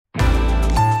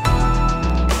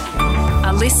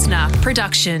listener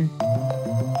production.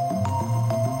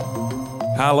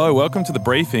 Hello, welcome to The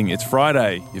Briefing. It's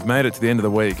Friday. You've made it to the end of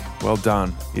the week. Well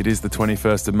done. It is the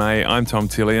 21st of May. I'm Tom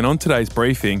Tilley, and on today's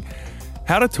briefing,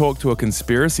 how to talk to a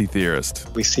conspiracy theorist.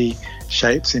 We see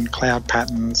shapes in cloud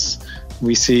patterns.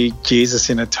 We see Jesus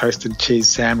in a toasted cheese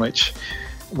sandwich.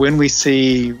 When we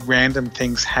see random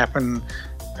things happen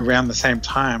around the same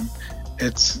time,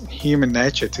 it's human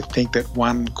nature to think that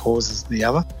one causes the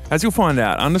other. As you'll find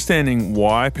out, understanding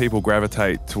why people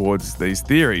gravitate towards these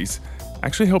theories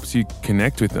actually helps you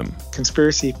connect with them.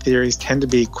 Conspiracy theories tend to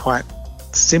be quite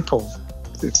simple.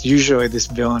 It's usually this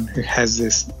villain who has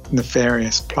this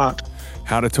nefarious plot.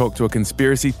 How to talk to a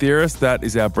conspiracy theorist, that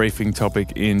is our briefing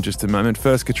topic in just a moment.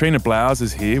 First, Katrina Blowers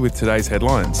is here with today's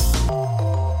headlines.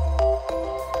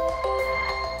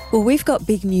 Well, we've got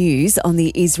big news on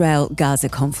the Israel-Gaza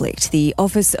conflict. The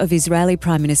Office of Israeli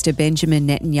Prime Minister Benjamin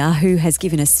Netanyahu has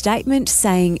given a statement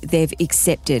saying they've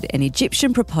accepted an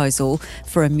Egyptian proposal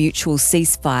for a mutual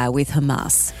ceasefire with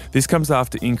Hamas. This comes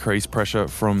after increased pressure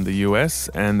from the US,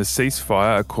 and the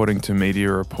ceasefire, according to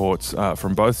media reports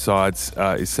from both sides,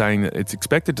 is saying that it's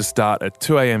expected to start at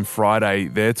 2 a.m. Friday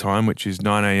their time, which is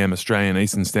 9 a.m. Australian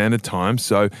Eastern Standard Time.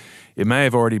 So it may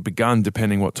have already begun,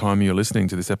 depending what time you're listening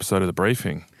to this episode of The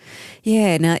Briefing.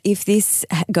 Yeah, now if this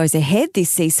goes ahead,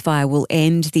 this ceasefire will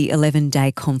end the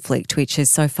 11-day conflict, which has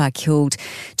so far killed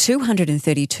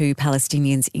 232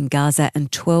 Palestinians in Gaza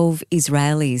and 12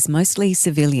 Israelis, mostly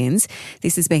civilians.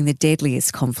 This has been the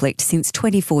deadliest conflict since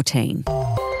 2014.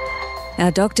 Our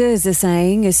doctors are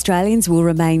saying Australians will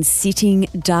remain sitting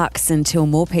ducks until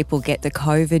more people get the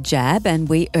COVID jab, and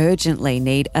we urgently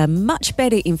need a much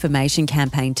better information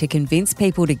campaign to convince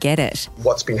people to get it.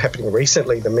 What's been happening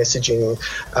recently, the messaging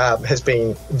has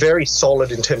been very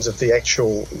solid in terms of the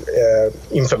actual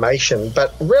information,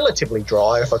 but relatively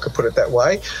dry, if I could put it that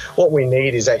way. What we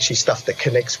need is actually stuff that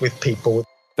connects with people.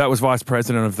 That was Vice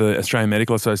President of the Australian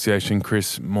Medical Association,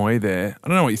 Chris Moy there. I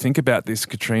don't know what you think about this,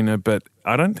 Katrina, but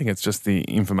I don't think it's just the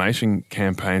information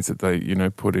campaigns that they,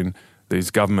 put in these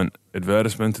government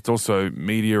advertisements. It's also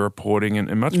media reporting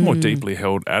and much more deeply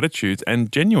held attitudes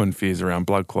and genuine fears around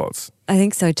blood clots. I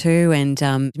think so too,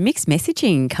 and mixed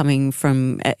messaging coming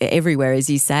from everywhere, as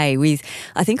you say, with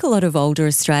I think a lot of older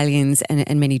Australians,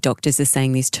 and many doctors are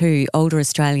saying this too, older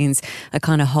Australians are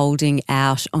kind of holding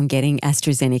out on getting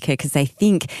AstraZeneca because they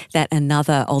think that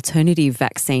another alternative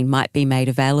vaccine might be made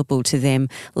available to them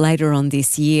later on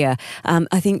this year.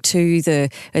 I think too,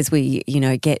 as we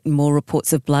get more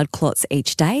reports of blood clots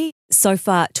each day, so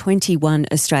far, 21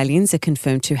 Australians are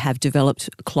confirmed to have developed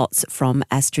clots from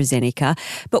AstraZeneca.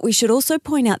 But we should also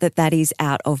point out that that is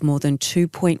out of more than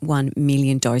 2.1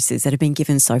 million doses that have been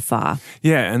given so far.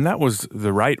 Yeah, and that was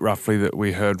the rate roughly that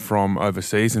we heard from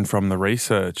overseas and from the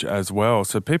research as well.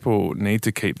 So people need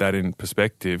to keep that in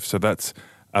perspective. So that's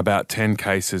about 10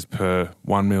 cases per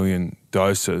 1 million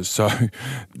doses. So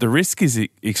the risk is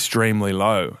extremely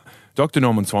low. Dr.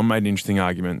 Norman Swan made an interesting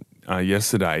argument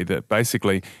yesterday that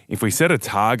basically if we set a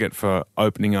target for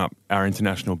opening up our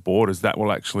international borders, that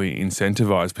will actually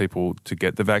incentivise people to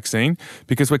get the vaccine,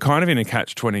 because we're kind of in a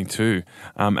catch-22.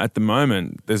 At the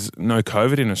moment, there's no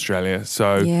COVID in Australia,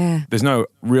 so there's no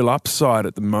real upside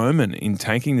at the moment in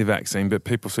taking the vaccine, but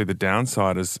people see the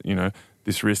downside as,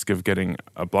 this risk of getting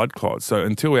a blood clot. So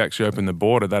until we actually open the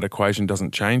border, that equation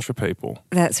doesn't change for people.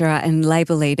 That's right. And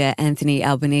Labor leader Anthony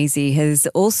Albanese has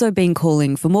also been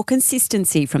calling for more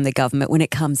consistency from the government when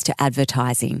it comes to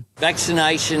advertising.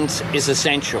 Vaccinations is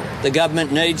essential. The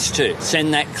government needs to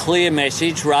send that clear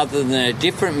message rather than a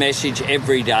different message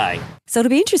every day. So it'll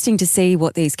be interesting to see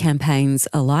what these campaigns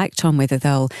are like, Tom, whether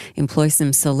they'll employ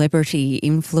some celebrity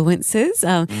influencers.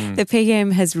 The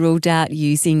PM has ruled out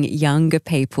using younger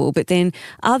people, but then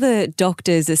other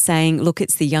doctors are saying, look,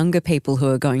 it's the younger people who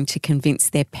are going to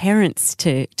convince their parents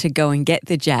to go and get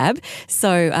the jab.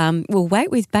 So we'll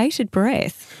wait with bated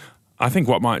breath. I think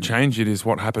what might change it is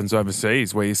what happens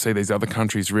overseas, where you see these other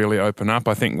countries really open up.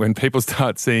 I think when people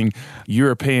start seeing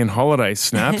European holiday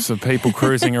snaps of people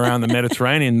cruising around the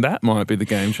Mediterranean, that might be the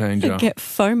game changer. Get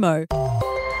FOMO.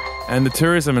 And the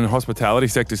tourism and hospitality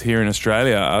sectors here in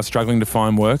Australia are struggling to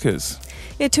find workers.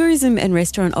 Yeah, tourism and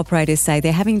restaurant operators say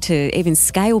they're having to even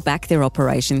scale back their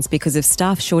operations because of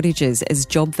staff shortages as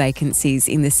job vacancies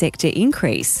in the sector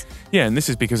increase. Yeah, and this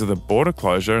is because of the border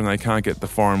closure, and they can't get the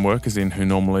foreign workers in who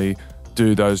normally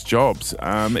do those jobs.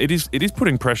 It is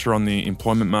putting pressure on the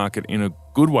employment market in a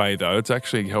good way, though. It's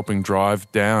actually helping drive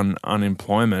down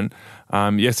unemployment.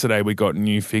 Yesterday we got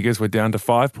new figures. We're down to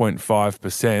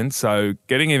 5.5%, so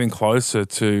getting even closer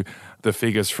to the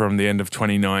figures from the end of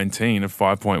 2019 of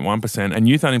 5.1%. And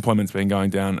youth unemployment's been going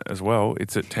down as well.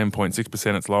 It's at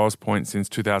 10.6%, its lowest point since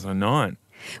 2009.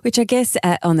 Which I guess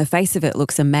on the face of it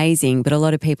looks amazing, but a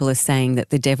lot of people are saying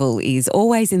that the devil is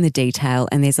always in the detail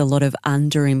and there's a lot of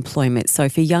underemployment. So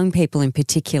for young people in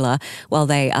particular, while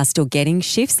they are still getting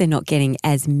shifts, they're not getting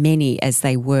as many as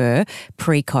they were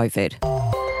pre-COVID.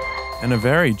 And a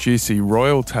very juicy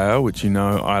royal tale, which you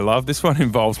know I love. This one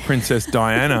involves Princess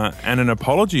Diana and an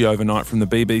apology overnight from the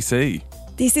BBC.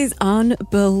 This is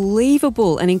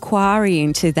unbelievable. An inquiry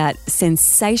into that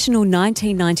sensational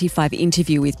 1995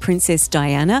 interview with Princess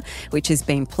Diana, which has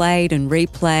been played and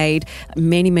replayed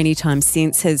many, many times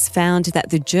since, has found that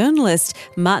the journalist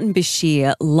Martin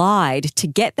Bashir lied to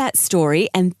get that story,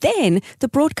 and then the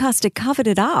broadcaster covered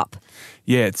it up.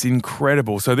 Yeah, it's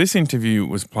incredible. So this interview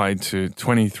was played to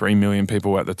 23 million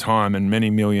people at the time and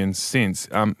many millions since.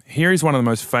 Here is one of the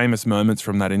most famous moments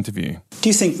from that interview. Do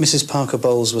you think Mrs. Parker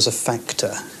Bowles was a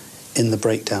factor in the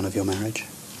breakdown of your marriage?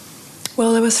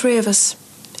 Well, there were 3 of us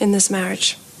in this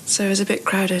marriage, so it was a bit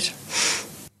crowded.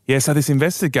 Yeah, so this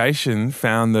investigation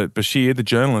found that Bashir, the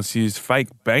journalist, used fake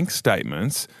bank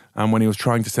statements when he was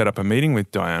trying to set up a meeting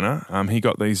with Diana. He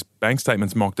got these bank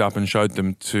statements mocked up and showed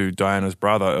them to Diana's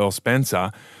brother, Earl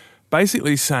Spencer,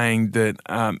 basically saying that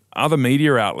other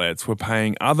media outlets were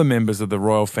paying other members of the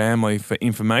royal family for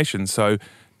information, so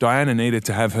Diana needed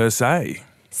to have her say.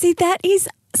 See, that is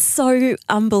so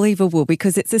unbelievable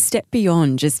because it's a step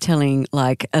beyond just telling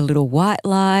like a little white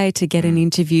lie to get an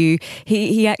interview.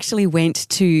 He actually went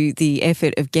to the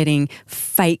effort of getting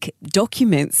fake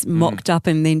documents mocked up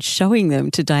and then showing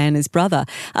them to Diana's brother.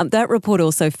 That report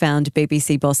also found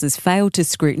BBC bosses failed to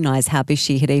scrutinise how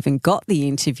Bashir had even got the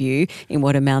interview in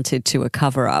what amounted to a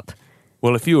cover-up.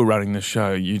 Well, if you were running the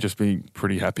show, you'd just be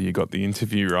pretty happy you got the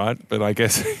interview, right? But I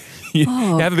guess you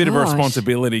have a bit of a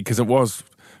responsibility because it was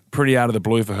pretty out of the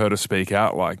blue for her to speak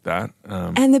out like that.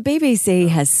 And the BBC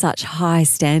has such high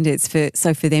standards for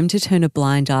them to turn a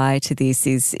blind eye to this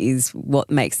is what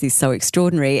makes this so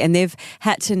extraordinary. And they've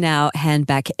had to now hand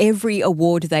back every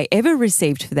award they ever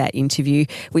received for that interview,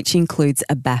 which includes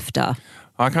a BAFTA.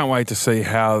 I can't wait to see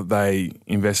how they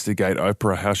investigate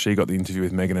Oprah, how she got the interview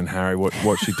with Meghan and Harry,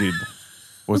 what she did.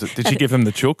 Did she give them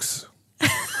the chooks?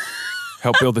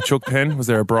 Help build the chook pen? Was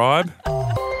there a bribe?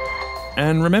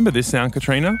 And remember this sound,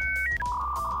 Katrina?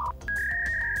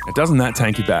 Doesn't that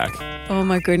take you back? Oh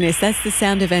my goodness, that's the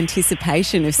sound of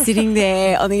anticipation, of sitting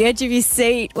there on the edge of your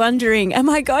seat wondering, am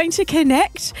I going to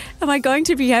connect? Am I going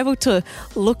to be able to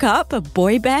look up a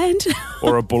boy band?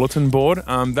 Or a bulletin board?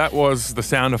 That was the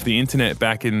sound of the internet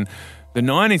back in the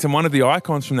 90s, and one of the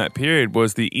icons from that period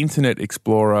was the Internet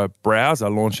Explorer browser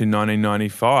launched in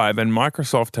 1995, and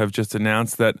Microsoft have just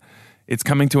announced that it's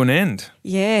coming to an end.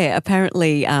 Yeah,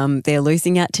 apparently they're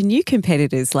losing out to new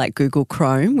competitors like Google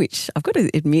Chrome, which I've got to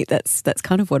admit that's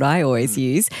kind of what I always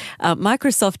use.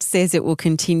 Microsoft says it will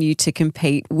continue to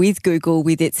compete with Google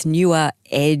with its newer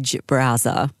Edge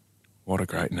browser. What a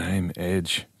great name,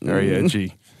 Edge. Very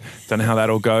edgy. Don't know how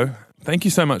that'll go. Thank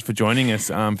you so much for joining us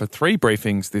for 3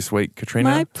 briefings this week, Katrina.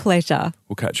 My pleasure.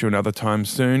 We'll catch you another time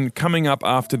soon. Coming up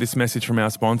after this message from our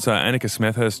sponsor, Annika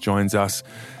Smethurst joins us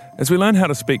as we learn how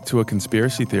to speak to a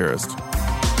conspiracy theorist.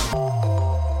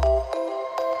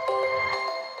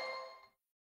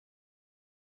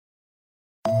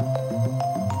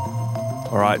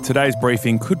 All right, today's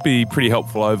briefing could be pretty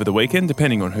helpful over the weekend,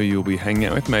 depending on who you'll be hanging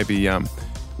out with, maybe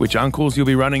which uncles you'll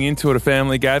be running into at a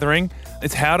family gathering.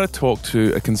 It's how to talk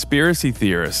to a conspiracy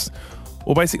theorist,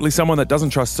 or basically someone that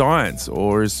doesn't trust science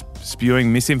or is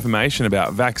spewing misinformation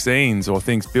about vaccines or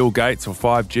thinks Bill Gates or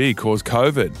 5G caused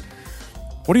COVID.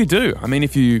 What do you do? I mean,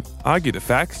 if you argue the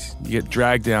facts, you get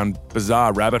dragged down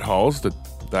bizarre rabbit holes that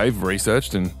they've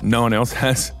researched and no one else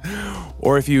has.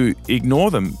 Or if you ignore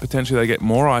them, potentially they get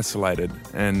more isolated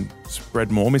and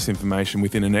spread more misinformation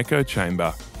within an echo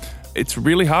chamber. It's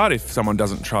really hard if someone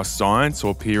doesn't trust science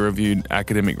or peer-reviewed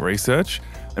academic research.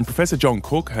 And Professor John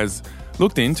Cook has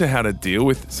looked into how to deal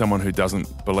with someone who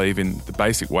doesn't believe in the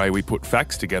basic way we put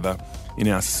facts together in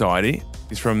our society.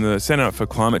 He's from the Centre for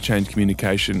Climate Change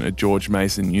Communication at George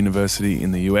Mason University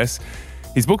in the US.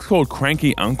 His book's called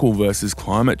Cranky Uncle versus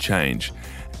Climate Change.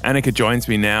 Annika joins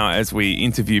me now as we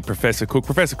interview Professor Cook.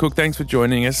 Professor Cook, thanks for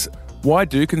joining us. Why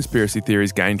do conspiracy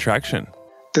theories gain traction?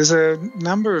 There's a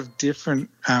number of different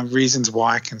reasons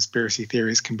why conspiracy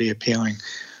theories can be appealing.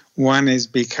 One is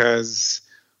because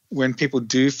when people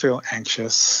do feel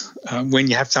anxious, when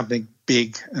you have something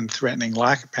big and threatening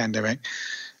like a pandemic,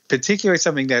 particularly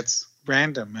something that's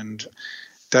random and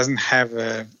doesn't have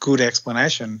a good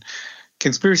explanation,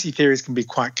 conspiracy theories can be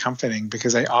quite comforting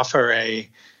because they offer a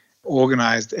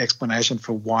organised explanation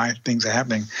for why things are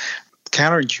happening.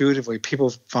 Counterintuitively, people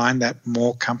find that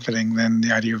more comforting than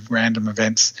the idea of random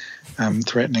events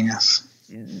threatening us.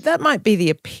 That might be the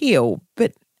appeal,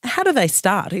 but how do they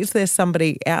start? Is there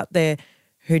somebody out there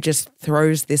who just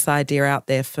throws this idea out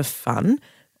there for fun?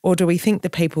 Or do we think the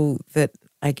people that,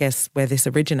 I guess, where this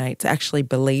originates actually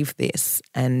believe this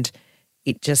and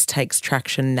it just takes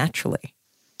traction naturally?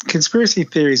 Conspiracy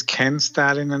theories can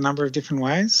start in a number of different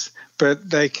ways, but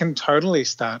they can totally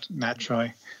start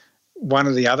naturally. One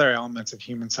of the other elements of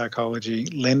human psychology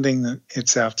lending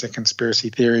itself to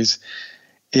conspiracy theories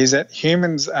is that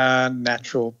humans are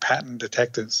natural pattern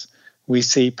detectors. We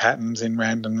see patterns in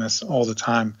randomness all the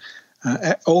time.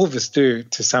 All of us do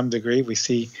to some degree. We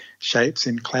see shapes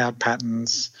in cloud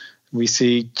patterns. We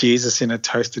see Jesus in a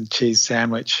toasted cheese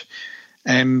sandwich.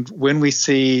 And when we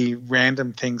see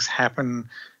random things happen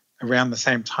around the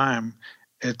same time,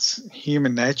 it's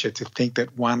human nature to think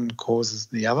that one causes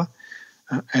the other.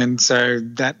 And so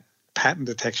that pattern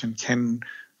detection can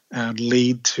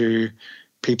lead to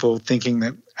people thinking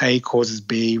that A causes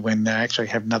B when they actually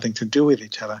have nothing to do with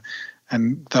each other.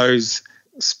 And those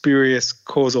spurious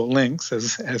causal links,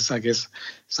 as I guess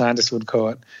scientists would call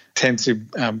it, tend to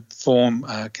form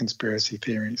conspiracy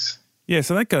theories. Yeah,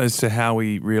 so that goes to how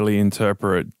we really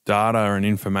interpret data and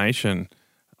information.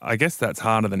 I guess that's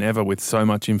harder than ever with so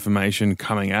much information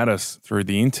coming at us through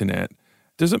the internet.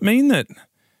 Does it mean that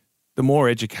the more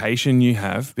education you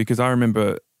have, because I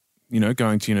remember,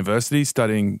 going to university,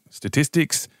 studying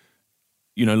statistics,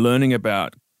 learning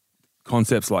about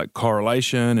concepts like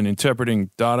correlation and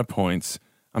interpreting data points,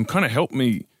 kind of helped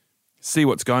me see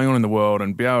what's going on in the world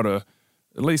and be able to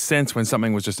at least sense when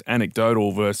something was just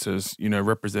anecdotal versus,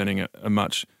 representing a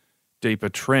much deeper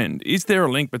trend. Is there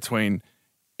a link between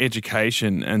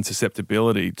education and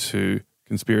susceptibility to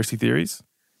conspiracy theories?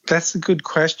 That's a good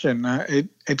question.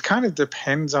 It kind of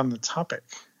depends on the topic.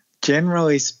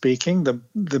 Generally speaking,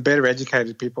 the better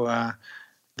educated people are,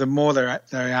 the more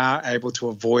they are able to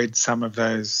avoid some of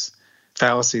those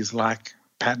fallacies like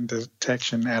pattern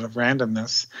detection out of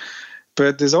randomness.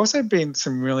 But there's also been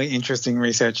some really interesting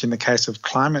research in the case of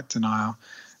climate denial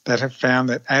that have found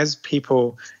that as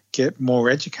people get more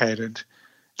educated,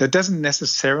 that doesn't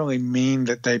necessarily mean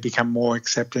that they become more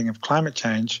accepting of climate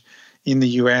change. In the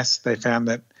US, they found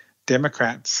that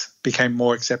Democrats became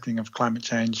more accepting of climate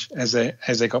change as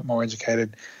they got more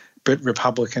educated, but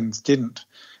Republicans didn't.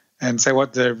 And so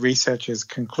what the researchers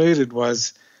concluded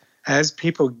was as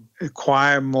people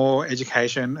acquire more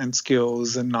education and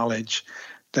skills and knowledge,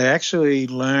 they actually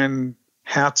learn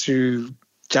how to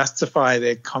justify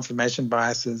their confirmation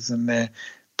biases and their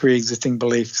pre-existing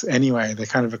beliefs anyway. They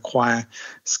kind of acquire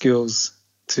skills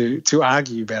to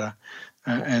argue better.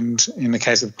 And in the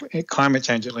case of climate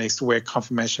change, at least, where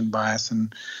confirmation bias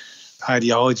and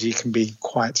ideology can be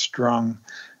quite strong,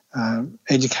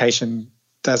 education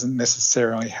doesn't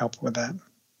necessarily help with that.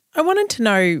 I wanted to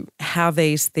know how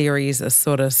these theories are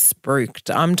sort of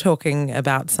spruiked. I'm talking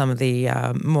about some of the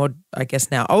more, I guess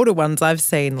now, older ones I've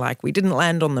seen, like we didn't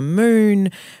land on the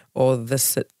moon, or the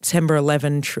September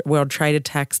 11 World Trade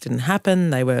attacks didn't happen.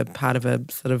 They were part of a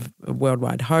sort of a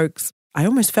worldwide hoax. I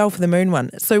almost fell for the moon one.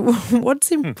 So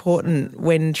what's important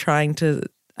when trying to,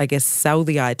 I guess, sell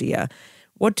the idea?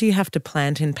 What do you have to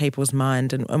plant in people's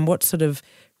mind, and what sort of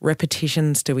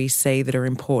repetitions do we see that are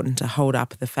important to hold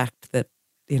up the fact that,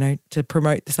 to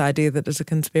promote this idea that it's a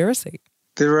conspiracy?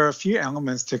 There are a few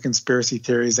elements to conspiracy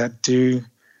theories that do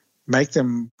make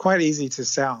them quite easy to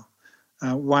sell.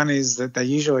 One is that they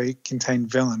usually contain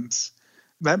villains.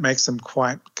 That makes them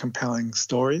quite compelling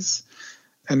stories.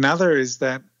 Another is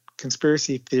that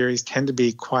conspiracy theories tend to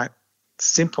be quite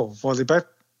simple. Well, they're both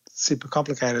super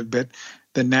complicated, but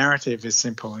the narrative is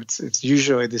simple. It's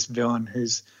usually this villain who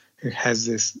has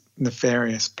this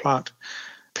nefarious plot.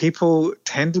 People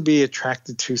tend to be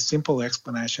attracted to simple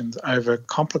explanations over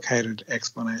complicated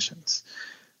explanations.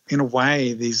 In a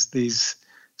way, these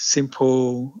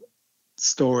simple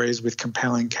stories with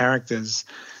compelling characters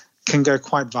can go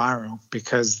quite viral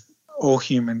because all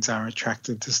humans are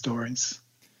attracted to stories.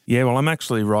 Yeah, well, I'm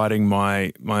actually writing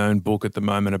my own book at the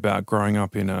moment about growing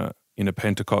up in a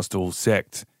Pentecostal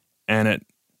sect, and it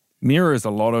mirrors a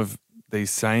lot of these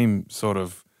same sort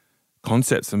of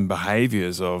concepts and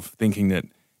behaviours of thinking that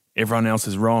everyone else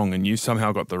is wrong and you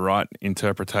somehow got the right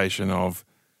interpretation of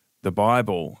the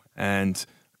Bible, and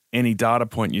any data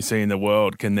point you see in the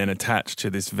world can then attach to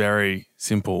this very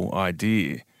simple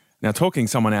idea. Now, talking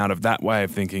someone out of that way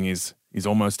of thinking is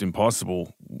almost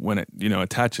impossible when it,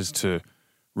 attaches to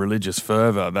religious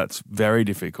fervour. That's very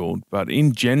difficult. But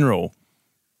in general,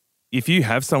 if you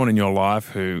have someone in your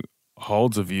life who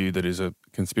holds a view that is a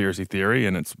conspiracy theory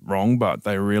and it's wrong, but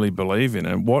they really believe in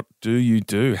it. What do you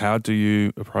do? How do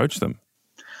you approach them?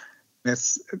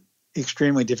 That's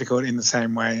extremely difficult in the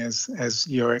same way as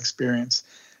your experience,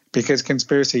 because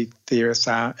conspiracy theorists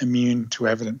are immune to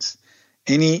evidence.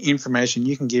 Any information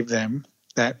you can give them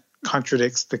that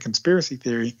contradicts the conspiracy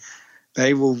theory,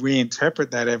 they will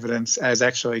reinterpret that evidence as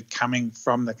actually coming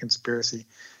from the conspiracy.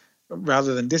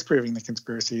 Rather than disproving the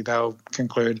conspiracy, they'll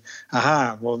conclude,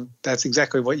 well, that's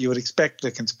exactly what you would expect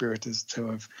the conspirators to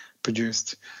have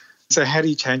produced. So how do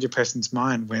you change a person's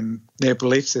mind when their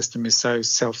belief system is so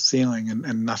self-sealing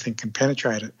and nothing can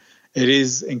penetrate it? It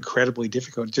is incredibly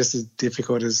difficult, just as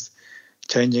difficult as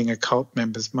changing a cult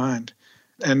member's mind.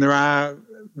 And there are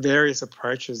various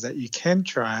approaches that you can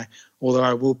try, although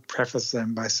I will preface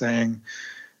them by saying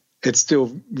it's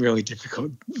still really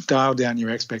difficult. Dial down your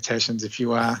expectations if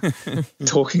you are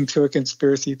talking to a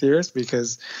conspiracy theorist,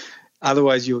 because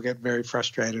otherwise you'll get very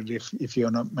frustrated if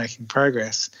you're not making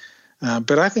progress.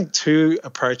 But I think two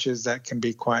approaches that can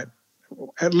be quite,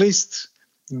 at least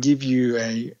give you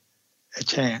a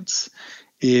chance,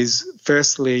 is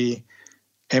firstly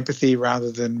empathy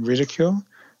rather than ridicule.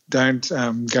 Don't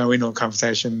go into a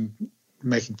conversation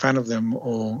making fun of them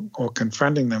or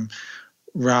confronting them.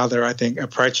 Rather, I think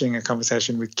approaching a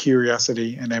conversation with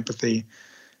curiosity and empathy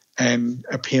and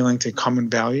appealing to common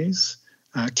values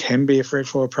can be a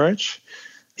fruitful approach.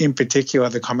 In particular,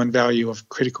 the common value of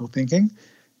critical thinking.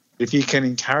 If you can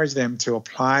encourage them to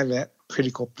apply that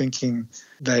critical thinking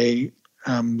they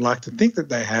like to think that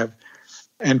they have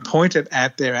and point it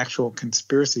at their actual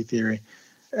conspiracy theory,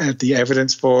 at the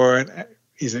evidence for it,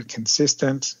 is it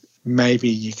consistent? Maybe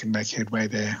you can make headway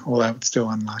there, although it's still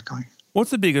unlikely. What's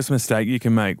the biggest mistake you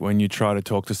can make when you try to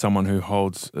talk to someone who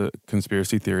holds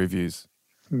conspiracy theory views?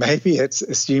 Maybe it's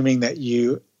assuming that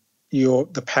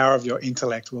the power of your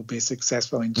intellect will be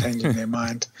successful in changing their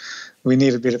mind. We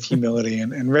need a bit of humility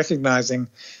and recognising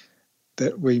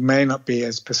that we may not be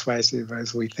as persuasive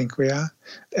as we think we are.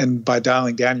 And by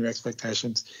dialing down your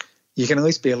expectations, you can at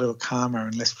least be a little calmer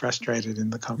and less frustrated in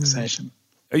the conversation.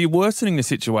 Are you worsening the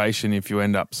situation if you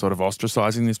end up sort of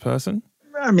ostracising this person?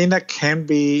 I mean, that can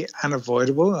be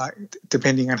unavoidable,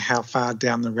 depending on how far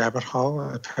down the rabbit hole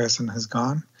a person has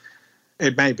gone.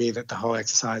 It may be that the whole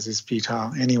exercise is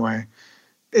futile anyway.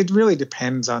 It really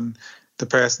depends on the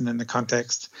person and the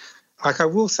context. I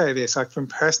will say this, from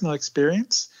personal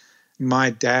experience, my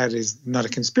dad is not a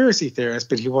conspiracy theorist,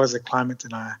 but he was a climate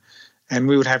denier. And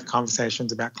we would have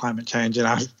conversations about climate change, and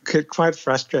I would get quite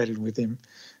frustrated with him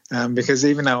because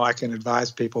even though I can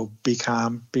advise people, be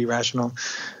calm, be rational,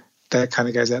 that kind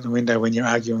of goes out the window when you're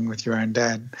arguing with your own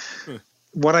dad.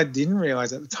 What I didn't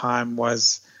realise at the time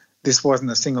was this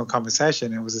wasn't a single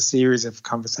conversation. It was a series of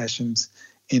conversations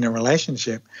in a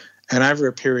relationship. And over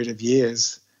a period of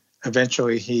years,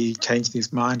 eventually he changed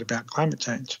his mind about climate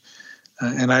change.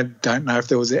 And I don't know if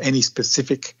there was any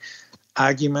specific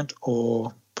argument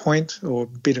or point or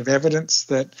bit of evidence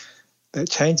that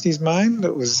changed his mind.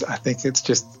 I think it's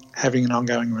just having an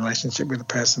ongoing relationship with a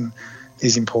person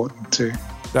is important too.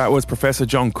 That was Professor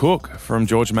John Cook from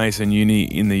George Mason Uni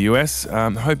in the US.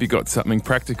 Hope you got something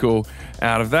practical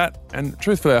out of that. And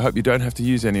truthfully, I hope you don't have to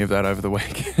use any of that over the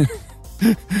weekend.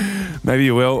 Maybe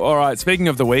you will. All right, speaking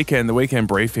of the weekend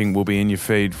briefing will be in your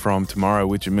feed from tomorrow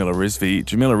with Jamila Rizvi.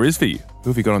 Jamila Rizvi, who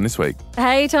have you got on this week?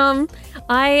 Hey, Tom.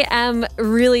 I am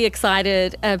really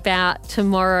excited about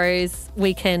tomorrow's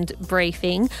weekend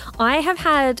briefing. I have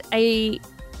had a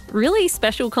really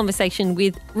special conversation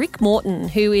with Rick Morton,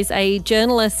 who is a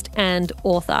journalist and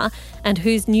author, and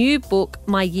whose new book,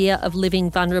 My Year of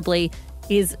Living Vulnerably,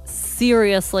 is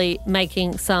seriously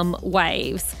making some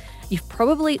waves. You've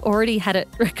probably already had it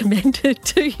recommended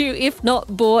to you, if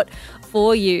not bought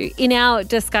for you. In our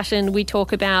discussion, we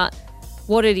talk about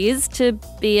what it is to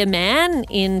be a man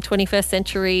in 21st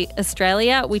century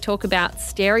Australia. We talk about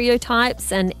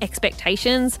stereotypes and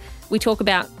expectations. We talk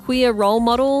about queer role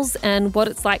models and what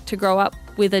it's like to grow up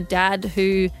with a dad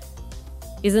who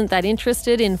isn't that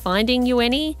interested in finding you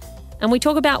any. And we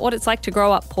talk about what it's like to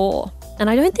grow up poor. And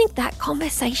I don't think that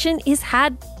conversation is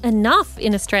had enough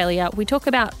in Australia. We talk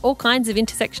about all kinds of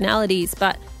intersectionalities,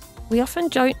 but we often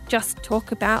don't just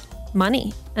talk about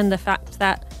money and the fact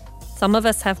that some of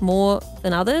us have more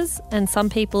than others, and some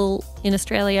people in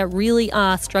Australia really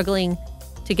are struggling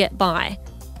to get by.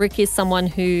 Rick is someone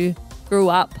who grew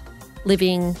up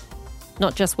living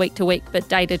not just week to week, but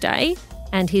day to day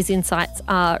and his insights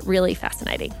are really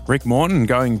fascinating. Rick Morton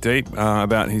going deep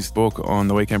about his book on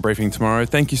the Weekend Briefing tomorrow.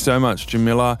 Thank you so much,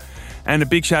 Jamila. And a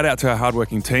big shout out to our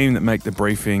hardworking team that make the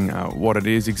briefing what it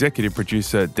is. Executive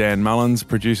producer Dan Mullins,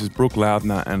 producers Brooke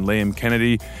Loudner and Liam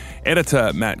Kennedy,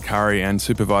 editor Matt Curry, and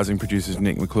supervising producers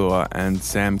Nick McClure and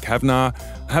Sam Kavanagh.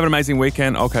 Have an amazing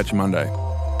weekend. I'll catch you Monday.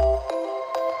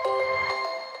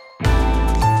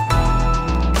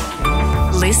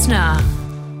 Listener.